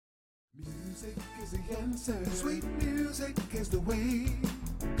Music is the answer. Sweet music is the way.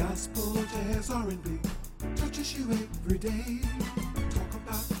 Gospel, jazz, R&B touches you every day. Talk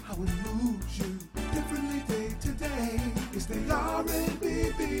about how it moves you differently day to day. It's the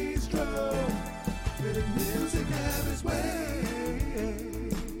R&B bistro. Where the music have its way.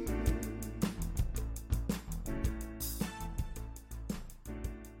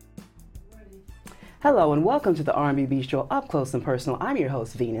 Hello and welcome to the R&B Bistro Up Close and Personal. I'm your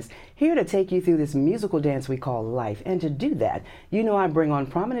host, Venus, here to take you through this musical dance we call life. And to do that, you know I bring on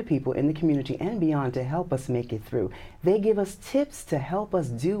prominent people in the community and beyond to help us make it through. They give us tips to help us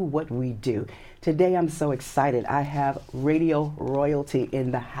do what we do. Today I'm so excited. I have radio royalty in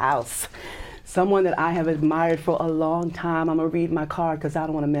the house. Someone that I have admired for a long time. I'm going to read my card because I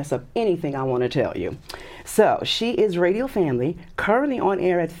don't want to mess up anything I want to tell you. So she is Radio Family, currently on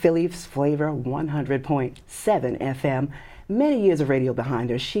air at Philly's Flavor 100.7 FM. Many years of radio behind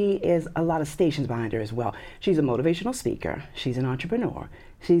her. She is a lot of stations behind her as well. She's a motivational speaker. She's an entrepreneur.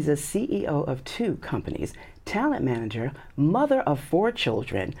 She's a CEO of 2 companies, talent manager, mother of 4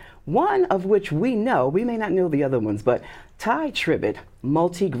 children, one of which we know, we may not know the other ones, but Ty Tribbett,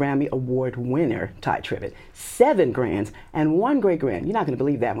 multi-Grammy Award winner, Ty Tribbett, 7 grands and 1 great-grand. You're not going to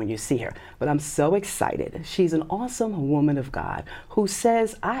believe that when you see her, but I'm so excited. She's an awesome woman of God who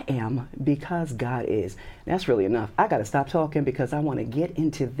says, I am because God is. That's really enough. I got to stop talking because I want to get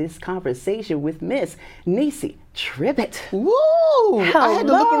into this conversation with Miss Neicy Tribbett. Woo! Hello. I had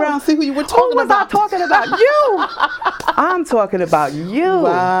to look around and see who you were talking about. I'm talking about you. I'm talking about you.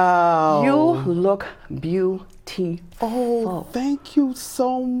 Wow. You look beautiful. Oh, thank you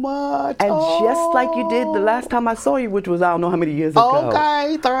so much. And just like you did the last time I saw you, which was I don't know how many years ago.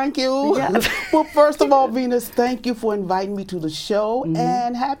 Okay, thank you. Yeah. Well, first of all, Venus, thank you for inviting me to the show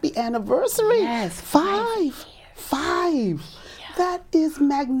and happy anniversary. Yes, 5. Yeah. That is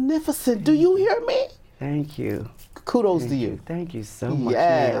magnificent. Do you hear me? Thank you. Kudos to you. Thank you so much.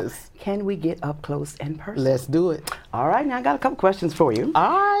 Yes. Now, can we get up close and personal? Let's do it. All right, now I got a couple questions for you. All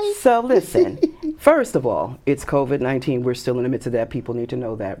right. So listen, first of all, it's COVID-19. We're still in the midst of that. People need to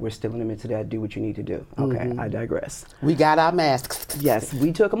know that. We're still in the midst of that. Do what you need to do. Okay, I digress. We got our masks. Yes,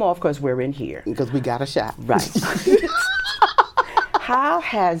 we took them off because we're in here. Because we got a shot. Right. How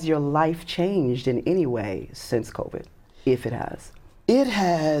has your life changed in any way since COVID, if it has? It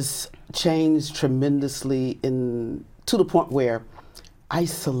has changed tremendously to the point where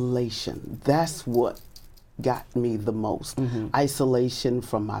isolation, that's what got me the most. Isolation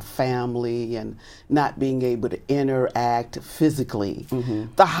from my family and not being able to interact physically.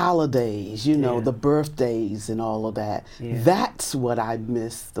 The holidays, the birthdays and all of that. Yeah. That's what I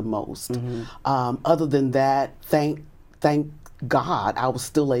miss the most. Other than that, thank God I was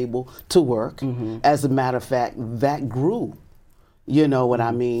still able to work. As a matter of fact, that grew. You know what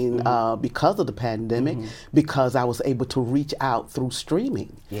I mean? Because of the pandemic, because I was able to reach out through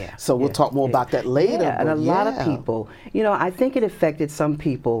streaming. Yeah. So we'll talk more about that later. Yeah, and a lot of people, I think it affected some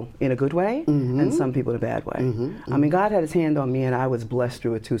people in a good way and some people in a bad way. I mean, God had his hand on me and I was blessed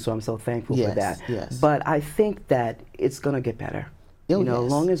through it too, so I'm so thankful for that. Yes. But I think that it's going to get better. Oh, as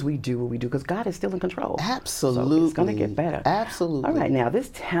yes. long as we do what we do, because God is still in control. Absolutely. So it's going to get better. Absolutely. All right, now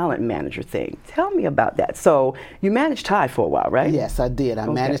this talent manager thing, tell me about that. So you managed Ty for a while, right? Yes, I did. I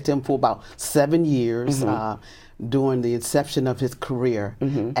managed him for about 7 years during the inception of his career.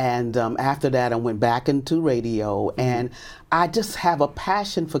 And after that, I went back into radio. And I just have a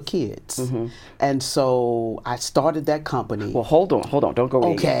passion for kids. And so I started that company. Well, hold on. Don't go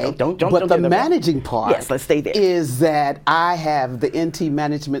away. Okay. Don't but the managing part yes, let's stay there. is that I have the NT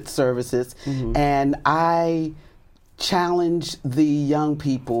Management Services and I challenge the young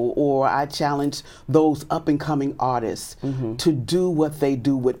people, or I challenge those up and coming artists to do what they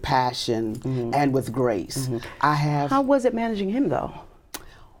do with passion and with grace. How was it managing him though?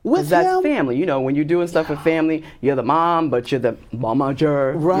 With that's him, family, when you're doing stuff with family, you're the mom, but you're the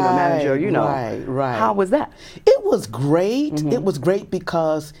manager, manager, Right. How was that? It was great. It was great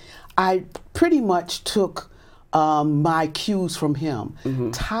because I pretty much took my cues from him.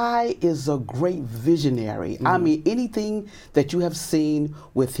 Ty is a great visionary. I mean, anything that you have seen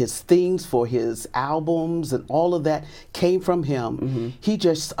with his themes for his albums and all of that came from him. He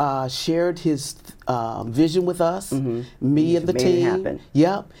just shared his vision with us, me and the team. Happen.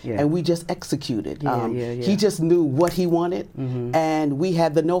 Yep. Yeah. And we just executed. Yeah. He just knew what he wanted, and we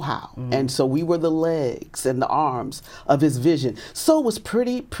had the know-how. And so we were the legs and the arms of his vision. So it was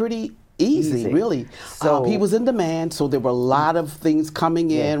pretty easy, really. So he was in demand, so there were a lot of things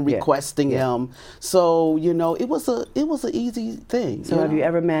coming in, requesting him. So it was an easy thing. So have you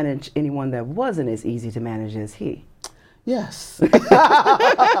ever managed anyone that wasn't as easy to manage as he? Yes.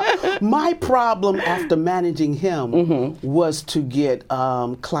 My problem after managing him was to get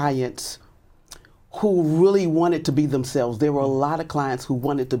clients who really wanted to be themselves. There were a lot of clients who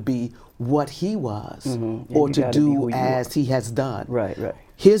wanted to be what he was or to do as he has done. Right, right.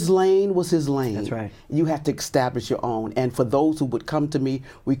 His lane was his lane. That's right. You have to establish your own. And for those who would come to me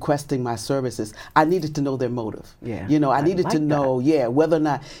requesting my services, I needed to know their motive. Yeah. You know, I needed like to know, whether or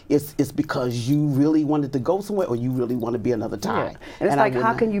not it's because you really wanted to go somewhere or you really want to be another Ty. Yeah. And it's like,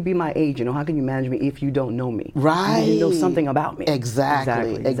 how can you be my agent or how can you manage me if you don't know me? Right. You know something about me.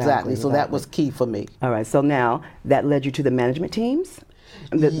 Exactly. So that was key for me. All right. So now that led you to the management teams?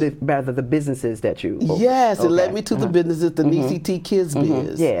 Rather the businesses that you Yes, it led me to the businesses, the Neicy Kids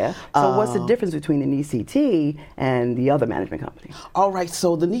Biz. Yeah. So what's the difference between the Neicy and the other management company? All right,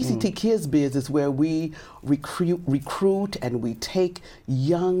 so the Neicy Kids Biz is where we recruit and we take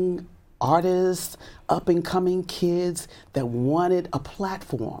young artists, up and coming kids that wanted a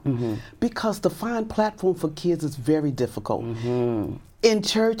platform. Because to find platform for kids is very difficult. In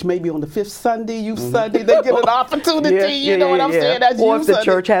church, maybe on the fifth Sunday, youth Sunday, they get an opportunity, you know what I'm saying? That's or if the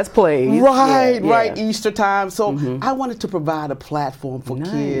church has plays. Right, Easter time. So I wanted to provide a platform for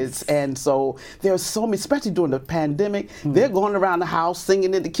kids. And so there's so many, especially during the pandemic, they're going around the house,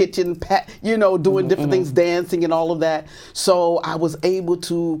 singing in the kitchen, doing different things, dancing and all of that. So I was able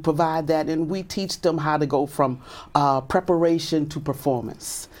to provide that, and we teach them how to go from preparation to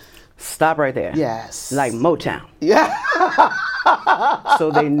performance. Stop right there. Yes. Like Motown. Yeah.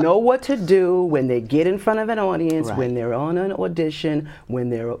 So they know what to do when they get in front of an audience, Right. when they're on an audition, when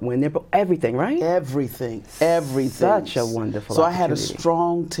they're everything, right? Everything. Such a wonderful So I had a opportunity.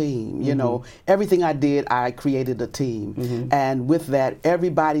 strong team, you know. Everything I did, I created a team. And with that,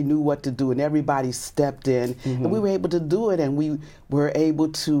 everybody knew what to do and everybody stepped in. And we were able to do it, and we were able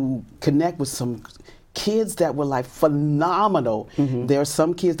to connect with some kids that were like phenomenal. There are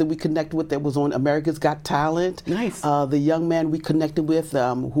some kids that we connected with that was on America's Got Talent. Nice. The young man we connected with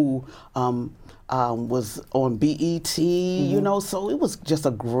who was on BET, you know, so it was just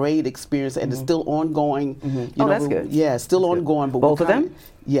a great experience, and it's still ongoing. You know, that's good. Yeah, still ongoing. But Both of them?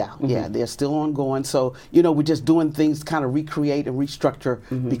 Yeah, they're still ongoing. So, you know, we're just doing things, kind of recreate and restructure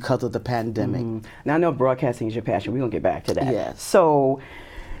because of the pandemic. Now I know broadcasting is your passion. We're going to get back to that. Yes. So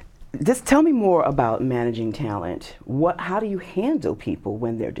just tell me more about managing talent. How do you handle people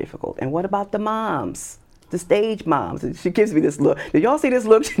when they're difficult? And what about the moms, the stage moms? She gives me this look. Did y'all see this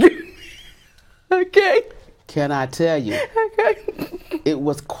look? Okay. Can I tell you? Okay. It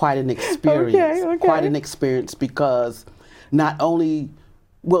was quite an experience. Okay. Quite an experience because not only,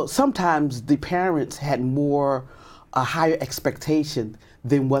 well, sometimes the parents had a higher expectation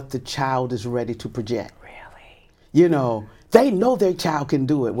than what the child is ready to project. Really? You know, they know their child can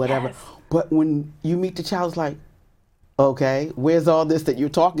do it, whatever. Yes. But when you meet the child, it's like, okay, where's all this that you're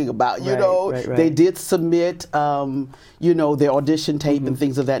talking about? You know, they did submit, you know, their audition tape and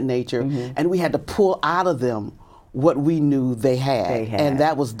things of that nature. And we had to pull out of them what we knew they had. And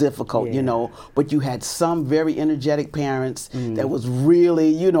that was difficult, you know. But you had some very energetic parents that was really,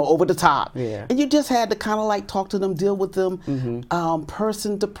 you know, over the top. And you just had to kind of like talk to them, deal with them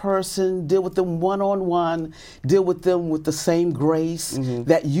person to person, deal with them one-on-one, deal with them with the same grace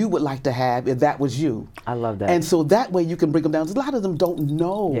that you would like to have if that was you. I love that. And so that way you can bring them down. A lot of them don't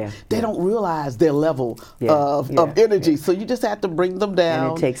know. They don't realize their level of energy. So you just have to bring them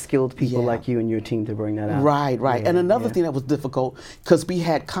down. And it takes skilled people like you and your team to bring that out. Right. And another thing that was difficult, because we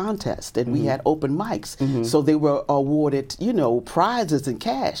had contests and we had open mics, so they were awarded, you know, prizes and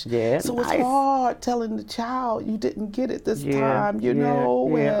cash. So it's hard telling the child you didn't get it this time, you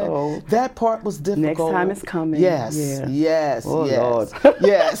know. And that part was difficult. Next time it's coming. Yes. Oh, Lord.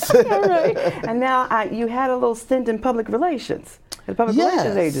 Yes. All right. And now you had a little stint in public relations. The Public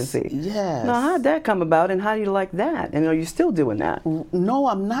Relations Agency. Yes. Now, how'd that come about, and how do you like that? And are you still doing that? No,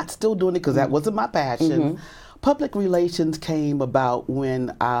 I'm not still doing it because that wasn't my passion. Public relations came about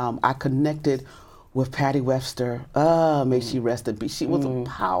when I connected with Patty Webster. May she rest in peace. She was a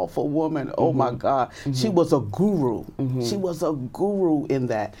powerful woman. Oh my God. She was a guru. She was a guru in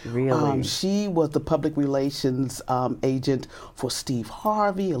that. Really? She was the public relations agent for Steve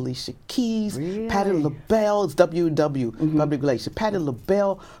Harvey, Alicia Keys, Patti LaBelle, it's WW, public relations. Patti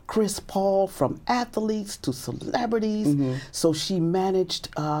LaBelle, Chris Paul, from athletes to celebrities. So she managed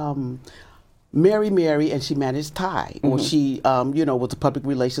Mary, and she managed Ty, or she, you know, was the public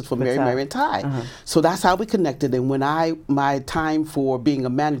relations for Mary, and Ty. So that's how we connected. And when my time for being a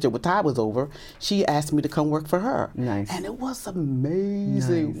manager with Ty was over, she asked me to come work for her. Nice. And it was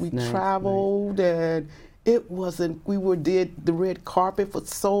amazing. We traveled and It wasn't. Did the red carpet for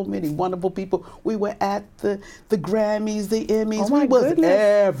so many wonderful people. We were at the Grammys, the Emmys. Oh my we was goodness.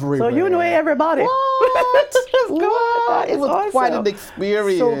 everywhere. So you knew everybody. What? What? It was Awesome. quite an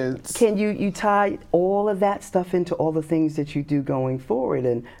experience. So can you tie all of that stuff into all the things that you do going forward,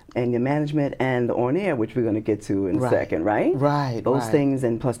 and the management and the on air, which we're going to get to in a second, right? Right. Those things,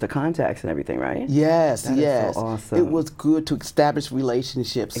 and plus the contacts and everything, right? Yes, That yes. is so awesome. It was good to establish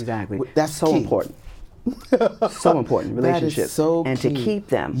relationships. Exactly. That's so key. important. So important, relationships. That is so and key. to keep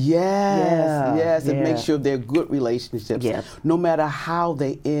them. Yes, and make yeah. sure they're good relationships. Yep. No matter how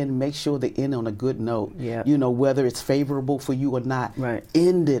they end, make sure they end on a good note. Yep. You know, whether it's favorable for you or not, Right.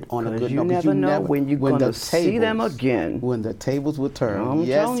 end it on a good You note. never know when you're going to the see them again. When the tables will turn. I'm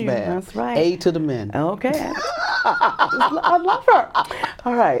yes, telling you, ma'am. that's right. A to the men. Okay. I love her.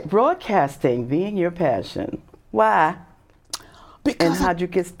 All right, broadcasting being your passion. Why? Because And how'd you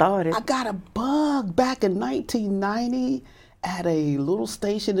get started? I got a bug back in 1990 at a little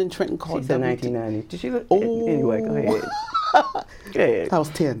station in Trenton called She said WT. 1990. Did she look? Oh. Anyway, go ahead. Go ahead. I was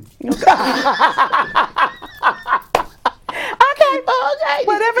 10. Okay,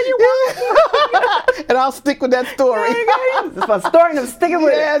 whatever you want. And I'll stick with that story. It's my story and I'm sticking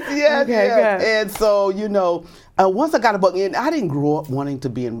with Yes, it. yes, Okay, yes. good. And so, you know, once I got a bug in, I didn't grow up wanting to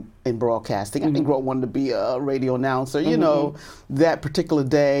be in broadcasting. I didn't grow up wanting to be a radio announcer. You know, that particular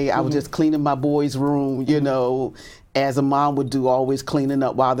day, I was just cleaning my boys' room, you know, as a mom would do, always cleaning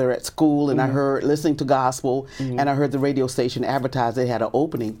up while they're at school. And I heard, listening to gospel, and I heard the radio station advertise they had an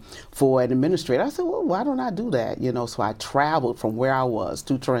opening for an administrator. I said, well, why don't I do that? You know, so I traveled from where I was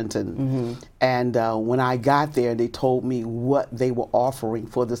to Trenton. And when I got there, they told me what they were offering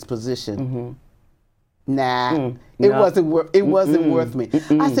for this position. Nah, it wasn't worth me.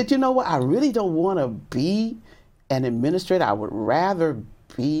 I said, you know what? I really don't want to be an administrator. I would rather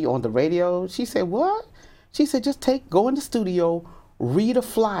be on the radio. She said, what? She said, just go in the studio, read a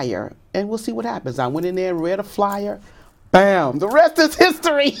flyer, and we'll see what happens. I went in there and read a flyer. Bam! The rest is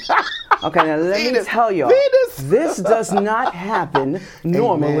history. Okay, now let me tell y'all, this does not happen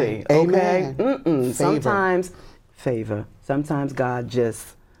normally. Amen. Okay, Amen. Sometimes favor. Sometimes God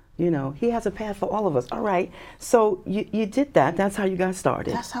just, you know, He has a path for all of us. All right, so you did that. That's how you got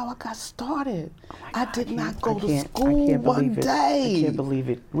started. That's how I got started. I did not I go to can't school one believe it. day. I can't believe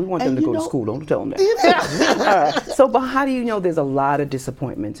it. We want And them to you go to know- school. Don't tell them that. All right. So, but how do you know there's a lot of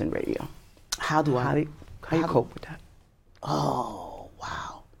disappointments in radio? How do How do you cope with that? Oh,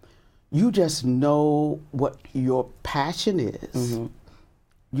 wow. You just know what your passion is.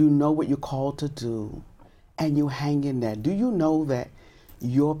 You know what you're called to do, and you hang in there. Do you know that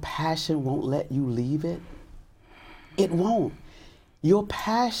your passion won't let you leave it? It won't. Your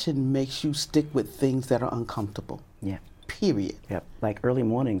passion makes you stick with things that are uncomfortable. Yeah. Period. Yep. Like early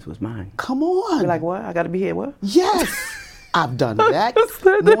mornings was mine. Come on. You're like, what? I got to be here. What? Yes, I've done that.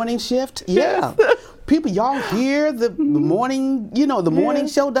 Morning shift. Yeah. People, y'all hear the morning, you know, the morning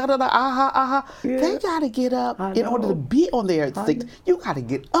show, They got to get up in order to be on there at 6. You got to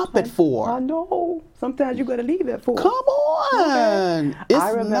get up at 4. I know. Sometimes you got to leave at 4. Come on. It's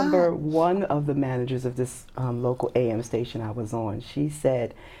I remember not. one of the managers of this local AM station I was on. She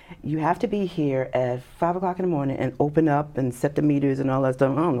said, you have to be here at 5 o'clock in the morning and open up and set the meters and all that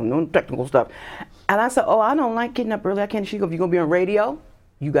stuff. I don't know, no technical stuff. And I said, oh, I don't like getting up early. I can't. She goes, if you're going to be on radio,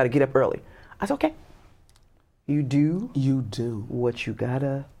 you got to get up early. I said, okay. You do what you got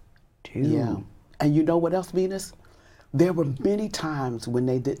to do. Yeah. And you know what else, Venus? There were many times when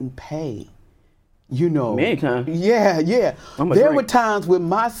they didn't pay. You know. Many times? Yeah. There were times when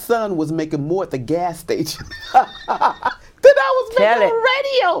my son was making more at the gas station than I was making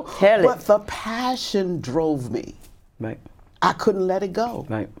on radio. Tell it. But the passion drove me. Right. I couldn't let it go.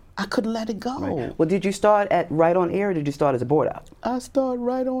 Right. I couldn't let it go. Right. Well, did you start at right on air or did you start as a board out? I started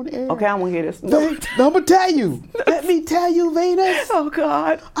right on air. Okay, I want to hear this. I'm going to tell you. Let me tell you, Venus. Oh,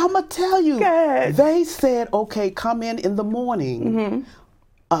 God. I'm going to tell you. Good. They said, okay, come in the morning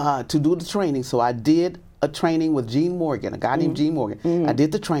to do the training. So I did a training with Gene Morgan, a guy named Gene Morgan. I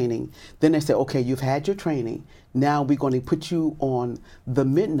did the training. Then they said, okay, you've had your training. Now we're going to put you on the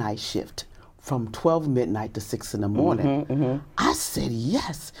midnight shift from 12 midnight to 6 in the morning. I said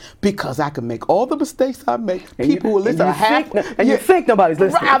yes, because I can make all the mistakes I make. People who listen are half. You think nobody's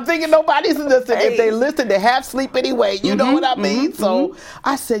listening. Right, I'm thinking nobody's listening. If they listen, they half sleep anyway. You know what I mean? So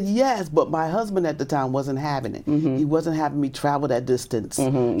I said yes, but my husband at the time wasn't having it. He wasn't having me travel that distance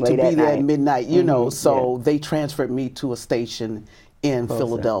to be there at midnight, you know. So they transferred me to a station in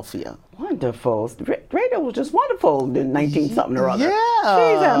Philadelphia. Wonderful. Radio was just wonderful in 19-something or other. Yeah.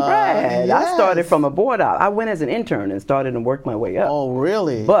 Jeez, I'm glad. Yes. I started from a board out. I went as an intern and started and worked my way up. Oh,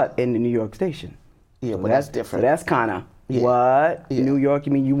 really? But in the New York station. Yeah, So but that's different. So that's kind of Yeah. what? Yeah. New York,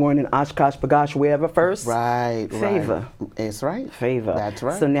 you mean you weren't in Oshkosh, Bagosh, wherever first? Right, Favor. right. That's right. Favor. That's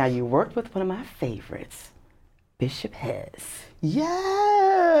right. So now you worked with one of my favorites, Bishop Hess. Yes.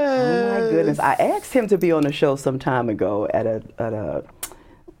 Oh my goodness. I asked him to be on the show some time ago at a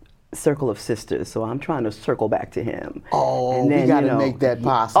Circle of Sisters, so I'm trying to circle back to him. Oh, and then, we got to make that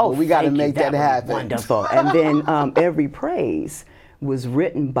possible. We got to make that happen. Wonderful. And then Every Praise was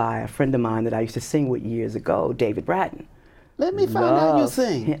written by a friend of mine that I used to sing with years ago, David Bratton. Let me find out you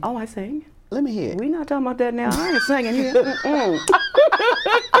sing. Oh, I sing. Let me hear it. We're not talking about that now. I ain't singing here.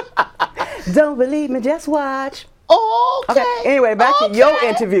 Don't believe me, just watch. Okay. Anyway, back to your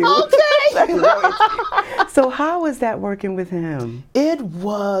interview. Okay. So how was that working with him? It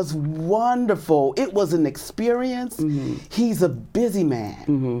was wonderful. It was an experience. He's a busy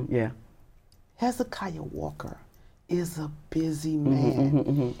man. Yeah. Hezekiah Walker is a busy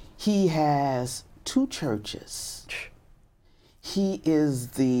man. He has 2 churches. He is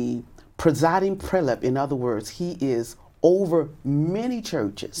the presiding prelate. In other words, he is over many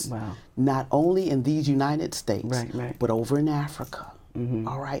churches. Wow. Not only in these United States, Right. but over in Africa.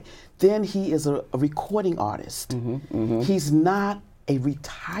 All right. Then he is a recording artist. He's not a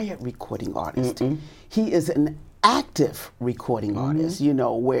retired recording artist. He is an active recording artist, you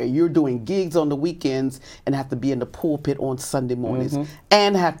know, where you're doing gigs on the weekends and have to be in the pulpit on Sunday mornings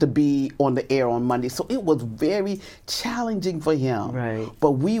and have to be on the air on Monday. So it was very challenging for him. Right.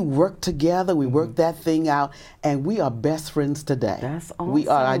 But we worked together, we worked that thing out, and we are best friends today. That's We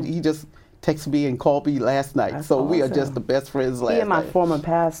are. awesome. He just texted me and called me last night. That's so we are awesome. just the best friends last He and my night. former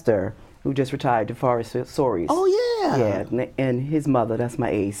pastor, who just retired, DeForest Soaries. Oh, yeah. Yeah, and his mother, that's my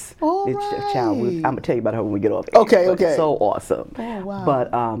ace. All It's a child. I'm right. going to tell you about her when we get off. Okay, But okay. So awesome. Oh, wow.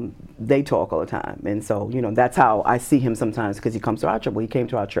 But they talk all the time. And so, you know, that's how I see him sometimes because he comes to our church. Well, he came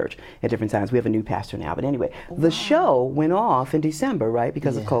to our church at different times. We have a new pastor now. But anyway, the show went off in December, right,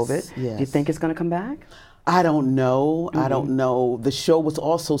 because of COVID. Yes. Do you think it's going to come back? I don't know. I don't know. The show was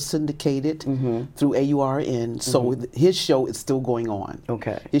also syndicated through AURN, so his show is still going on.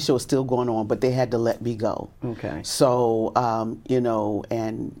 Okay. His show is still going on, but they had to let me go. Okay. So, you know,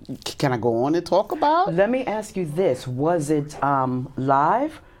 and can I go on and talk about? Let me ask you this. Was it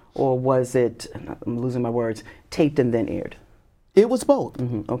live or was it, I'm losing my words, taped and then aired? It was both.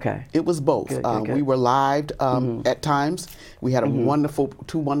 Okay. It was both. Good, good, good. We were live at times. We had two wonderful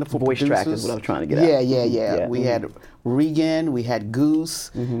Voice producers. track is what I was trying to get at. Yeah. We had Regan, we had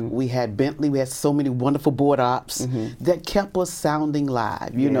Goose, we had Bentley. We had so many wonderful board ops that kept us sounding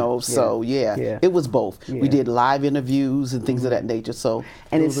live. You know, so yeah. it was both. Yeah. We did live interviews and things of that nature. So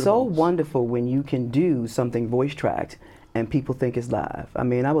And it it's was so both. wonderful when you can do something voice tracked and people think it's live. I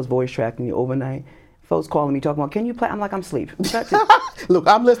mean, I was voice tracking the overnight. Folks calling me talking about, can you play? I'm like, I'm asleep. Look,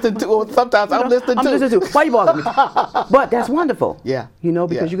 I'm listening to. Or sometimes I'm listening to. Why you bothering me? But that's wonderful. Yeah. You know,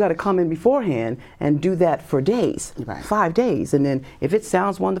 because Yeah. you got to come in beforehand and do that for days, Right. 5 days, and then if it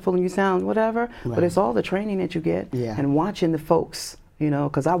sounds wonderful and you sound whatever, but Right. it's all the training that you get Yeah. and watching the folks. You know,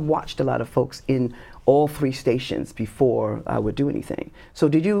 because I watched a lot of folks in all 3 stations before I would do anything. So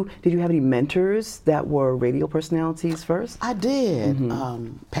did you have any mentors that were radio personalities first? I did.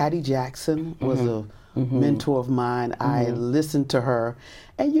 Patty Jackson was a mentor of mine. I listened to her.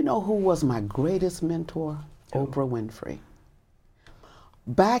 And you know who was my greatest mentor? Oprah Winfrey.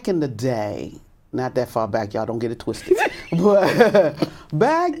 Back in the day, not that far back, y'all don't get it twisted, but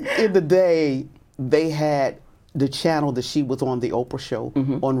back in the day, they had the channel that she was on, the Oprah show,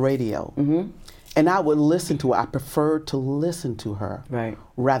 on radio. And I would listen to her. I preferred to listen to her Right.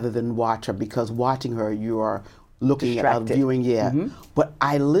 rather than watch her, because watching her, you are looking at Distracted. viewing, But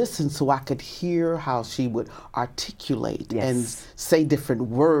I listened so I could hear how she would articulate and Yes. say different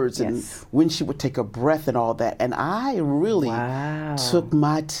words and Yes. when she would take a breath and all that. And I really Wow. took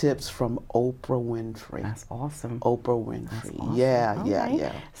my tips from Oprah Winfrey. That's awesome. Oprah Winfrey. Awesome. Yeah, All yeah, right.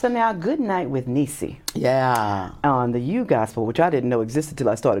 yeah. So now, Good Night with Neicy Yeah. on the U Gospel, which I didn't know existed till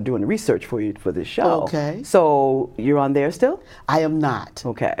I started doing the research for you for this show. Okay. So you're on there still? I am not.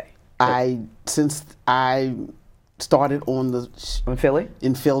 Okay. Since I started on the On Philly?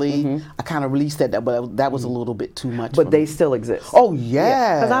 in Philly, I kind of released that, but that was a little bit too much. But for they me. still exist. Oh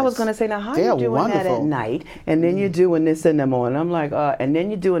yeah. Because I was going to say, now how They're you doing that at wonderful. night, and then you're doing this in the morning? I'm like, and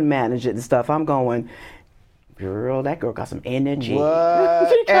then you're doing manage it and stuff. I'm going, girl, that girl got some energy. What?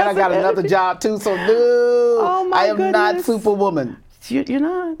 She And I got some another energy. job too, so no, Oh, my I am not goodness. Superwoman. You're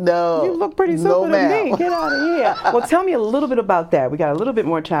not? No. You look pretty No, super to me. ma'am. Get out of here. Well, tell me a little bit about that. We got a little bit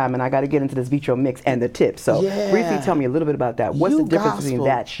more time, and I got to get into this Vitro mix and the tips. So Yeah. briefly tell me a little bit about that. What's the You difference between Gospel.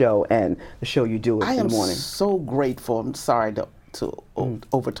 that show and the show you do I in am the morning? so grateful. I'm sorry to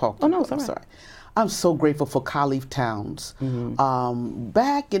overtalk you. Oh, no, it's all I'm right. sorry. I'm so grateful for Khalif Towns.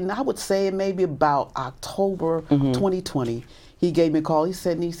 Back in, I would say maybe about October 2020, he gave me a call. He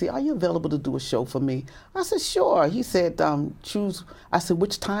said, Neicy, are you available to do a show for me? I said, sure. He said, choose. I said,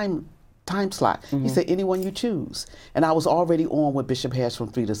 which time slot? He said, anyone you choose. And I was already on with Bishop Harris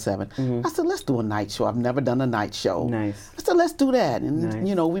from 3 to 7. I said, let's do a night show. I've never done a night show. Nice. I said, let's do that. And,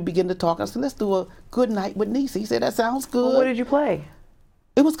 you know, we began to talk. I said, let's do a good night with Neicy. He said, that sounds good. Well, what did you play?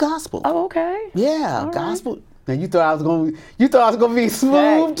 It was gospel. Oh, okay. Yeah, All gospel. Right. Now you thought I was gonna be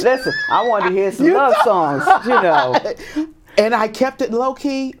smooth. Hey, listen, I wanted to hear some love songs, you know. And I kept it low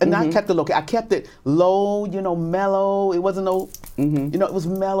key, and not kept it low key. I kept it low, you know, mellow. It wasn't no, you know, it was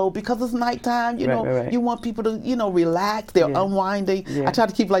mellow because it's nighttime. You know, you want people to, you know, relax. They're unwinding. Yeah. I try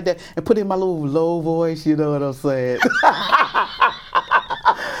to keep it like that and put in my little low voice. You know what I'm saying?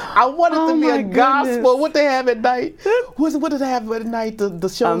 I wanted to be a gospel. What they have at night? What did they have at night? The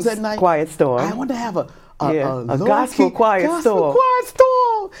shows at night. Quiet Storm. I wanted to have a gospel quiet storm.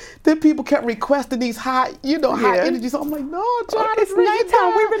 Then people kept requesting these high, you know, high energy. So I'm like, no, John, it's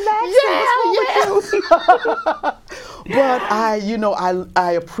nighttime. We relaxing. Yeah. But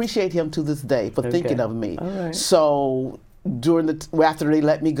I appreciate him to this day for thinking of me. All right. So after they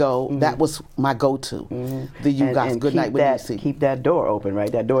let me go, that was my go-to. The You Guys Good Night with Neicy. Keep that door open,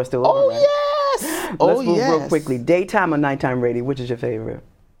 right? That door's still open, right? Yes. Let's move real quickly. Daytime or nighttime radio? Which is your favorite?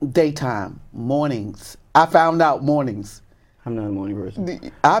 Daytime, mornings. I found out mornings. I'm not a morning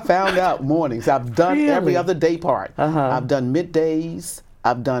person. I found out mornings. I've done every other day part. I've done middays.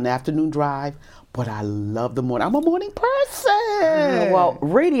 I've done afternoon drive. But I love the morning. I'm a morning person. Well,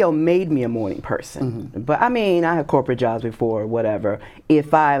 radio made me a morning person. But I mean, I had corporate jobs before, whatever.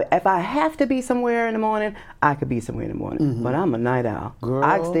 If I have to be somewhere in the morning, I could be somewhere in the morning. But I'm a night owl. Girl.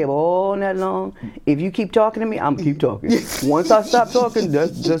 I can stay up all night long. If you keep talking to me, I'm keep talking. Once I stop talking,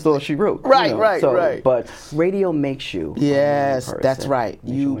 that's all she wrote. Right, right. But radio makes you. Yes, a morning person. that's right.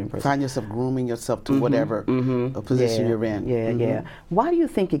 Makes You find yourself grooming yourself to whatever position you're in. Yeah. Why do you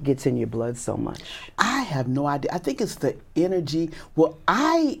think it gets in your blood so much? I have no idea. I think it's the energy. Well,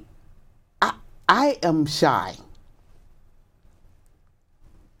 I am shy.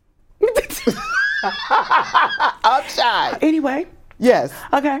 I'm shy. Anyway. Yes.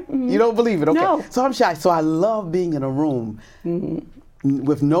 Okay. You don't believe it, okay? No. So I'm shy. So I love being in a room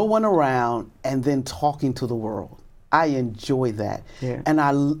with no one around and then talking to the world. I enjoy that. Yeah. And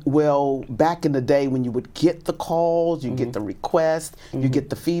back in the day when you would get the calls, you get the requests, you get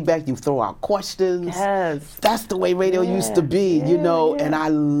the feedback, you throw out questions. Yes. That's the way radio used to be, you know, and I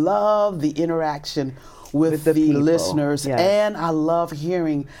love the interaction with the listeners, and I love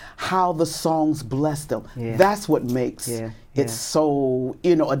hearing how the songs bless them. That's what makes it so,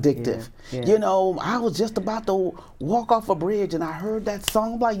 you know, addictive. You know, I was just about to walk off a bridge and I heard that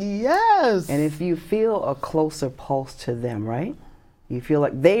song, I'm like, yes. And if you feel a closer pulse to them, right? You feel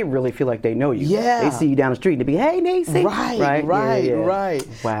like they really feel like they know you. Yeah. They see you down the street and they be, hey, Neicy. Right.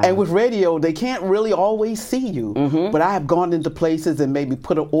 Wow. And with radio, they can't really always see you. But I have gone into places and maybe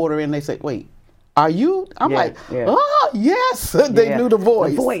put an order in, they say, wait, are you? I'm like, oh, yes. They knew the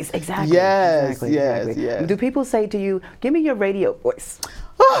voice. The voice, exactly. Yes. Do people say to you, give me your radio voice?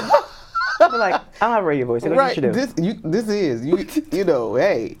 I'm like, I don't have a radio voice. What you should do? This is, you know,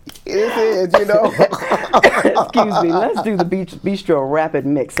 hey, this is, you know. Excuse me. Let's do the Bistro Rapid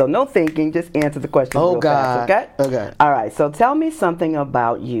Mix. So no thinking, just answer the question real fast, okay? Okay. All right, so tell me something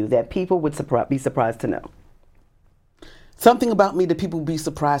about you that people would be surprised to know. Something about me that people would be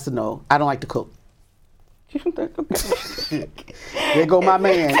surprised to know. I don't like to cook. There go my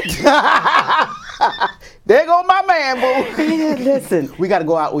man. There go my man, boo. Yeah, listen. We got to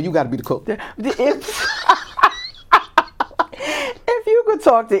go out. Well, you got to be the cook. If you could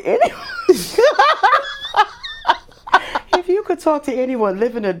talk to anyone, if you could talk to anyone,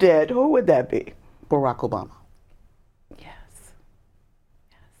 living or dead, who would that be? Barack Obama. Yes.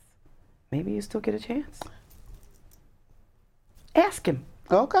 Maybe you still get a chance. Ask him.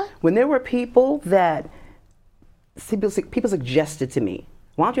 Okay. When there were people that people suggested to me,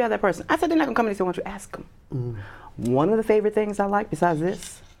 why don't you have that person? I said, they're not going to come and say, why don't you ask them? One of the favorite things I like besides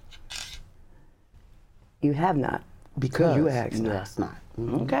this, you have not. Because you asked not. Yes, not.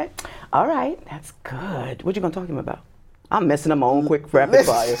 Okay. All right. That's good. What you going to talk to him about? I'm messing up my own quick rapid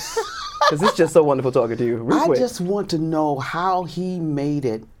fire. Because it's just so wonderful talking to you. I just want to know how he made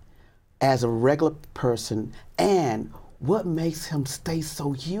it as a regular person and what makes him stay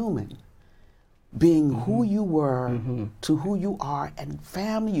so human. Being who you were to who you are, and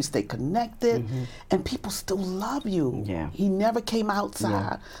family, you stay connected, and people still love you. Yeah. He never came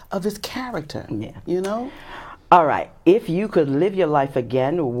outside of his character. Yeah. You know? All right. If you could live your life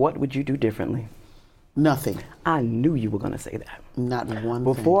again, what would you do differently? Nothing. I knew you were going to say that. Not one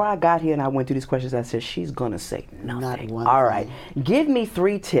Before I got here and I went through these questions, I said, she's going to say nothing. Not one All thing. right. Give me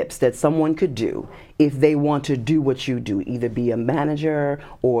 3 tips that someone could do if they want to do what you do, either be a manager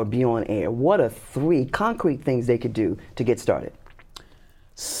or be on air. What are 3 concrete things they could do to get started?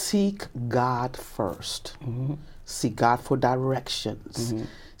 Seek God first. Seek God for directions.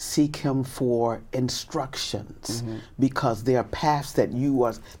 Seek Him for instructions, because there are paths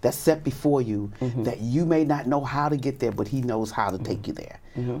that's set before you that you may not know how to get there, but He knows how to take you there.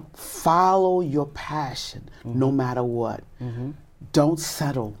 Follow your passion no matter what. Don't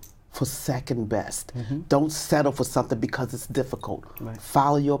settle for second best. Don't settle for something because it's difficult. Right.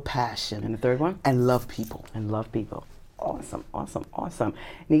 Follow your passion. And the third one? And love people. And love people. Awesome, awesome, awesome.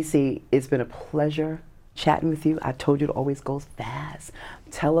 Neicy, it's been a pleasure chatting with you. I told you it always goes fast.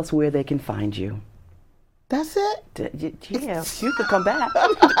 Tell us where they can find you. That's it? Yeah, you could come back.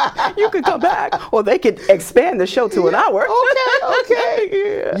 You could come back. Or they could expand the show to an hour. Okay.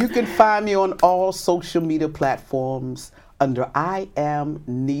 Yeah. You can find me on all social media platforms under I am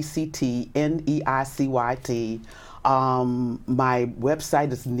Neicy T, Neicyt. My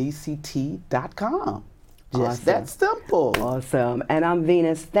website is neicyt.com. Just Awesome. that simple. Awesome. And I'm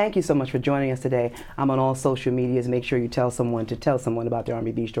Venus. Thank you so much for joining us today. I'm on all social medias. Make sure you tell someone about the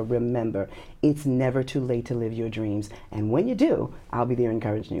R&B Bistro. Remember, it's never too late to live your dreams. And when you do, I'll be there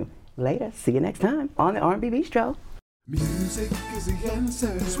encouraging you. Later. See you next time on the R&B Bistro. Music is the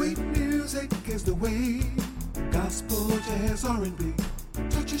answer. Sweet music is the way. Gospel, jazz, R&B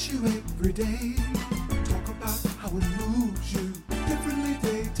touches you every day. Talk about how it moves you differently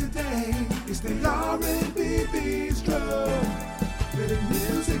day to day. It's the R&B Bistro.